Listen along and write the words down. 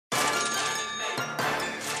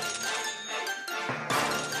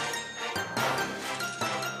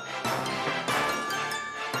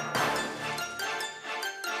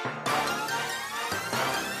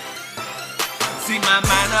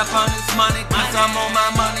up on this money, cause I'm on my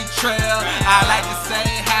money trail. I like to say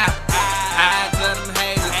hi to them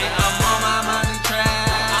haters, and I'm on my money trail.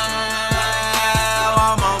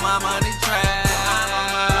 I'm on my money trail.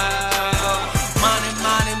 Money,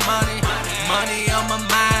 money, money, money on my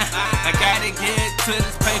mind. I gotta get to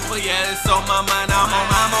this paper, yeah, it's on my mind. I'm on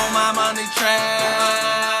my money trail.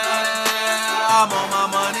 I'm on my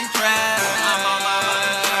money trail.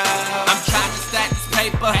 I'm trying to stack this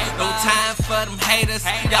paper, no time for them haters.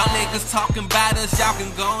 Y'all niggas talking about us, y'all can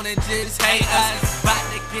go on and just hate us. About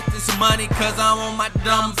to get this money cause I'm on my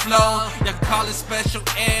dumb flow. Y'all call it special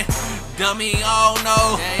ed, dummy, all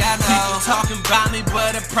know. People talking about me,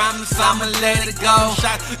 but I promise I'ma let it go.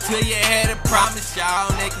 Shot to your head, I promise y'all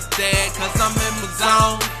niggas dead, cause I'm in my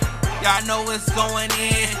zone. Y'all know what's going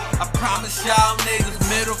in. I promise y'all niggas,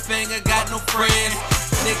 middle finger, got no friends.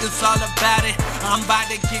 Niggas all about it, I'm about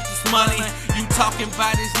to get this money. You talking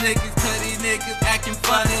about these niggas, cause these niggas acting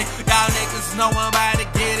funny. Y'all niggas know I'm about to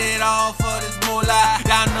get it all for this moolah.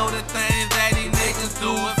 Y'all know the things that these niggas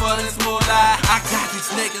doing for this moolah. I got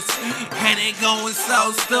these niggas, and they going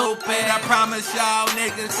so stupid. I promise y'all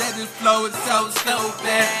niggas that this flow is so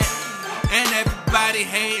stupid. And everybody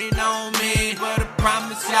hating on me, but I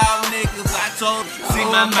promise y'all niggas I told you. See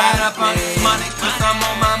my mind up on this money, cause I'm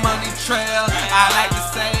on my money trail. I like to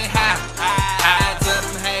say hi to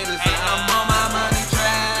them haters, and I'm on my money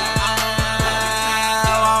trail.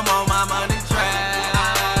 I'm on my money trail.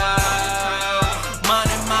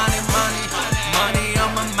 Money, money, money, money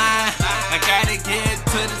on my mind. I gotta get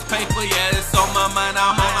to this paper, yeah, it's on my mind.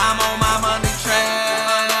 I'm on my money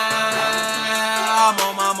trail. I'm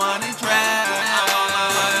on my money trail.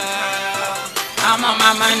 I'm on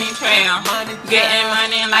my money trail, getting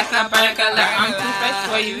money like a burglar. I'm too fresh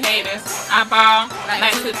for you haters. I ball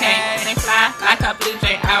like 2K, they fly like a blue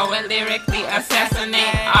jay. I will lyrically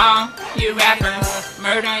assassinate all you rappers,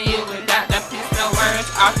 murder you without the pistol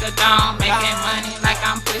words off the dome. Making money like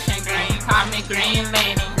I'm pushing green, call me green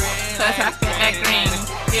lady, cause I spit that green.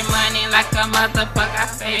 Get money like a motherfucker, I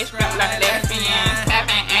stay strapped like lesbians.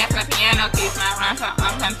 Tapping ass with piano keeps my rhymes so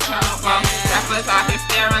uncontrollable. Rappers are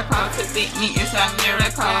hysterical, to beat me is a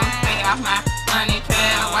miracle. Stay off my money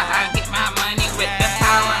trail while I get my money with the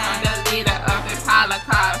power. I'm the leader of this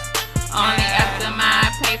Holocaust. Only after my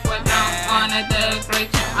paper don't wanna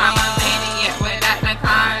degrade you. I'm a lady yet without the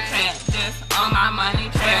contract, just on my money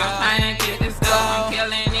trail. Trying to get this dough, I'm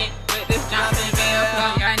killing it with this Johnsonville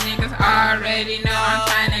flow. Y'all niggas already know I'm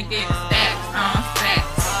trying to get stacks on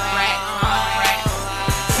stacks, racks on racks.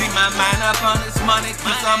 See my mind up on this money,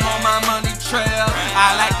 cause I'm on my money trail.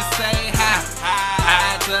 I like to say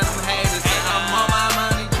hi to them haters, and I'm on my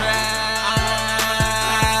money trail.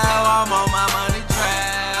 I'm on my money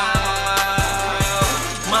trail.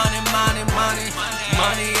 Money, money, money,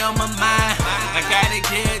 money on my mind. I gotta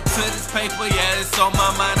get to this paper, yeah, it's on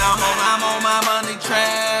my mind. I'm on my money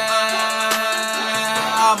trail.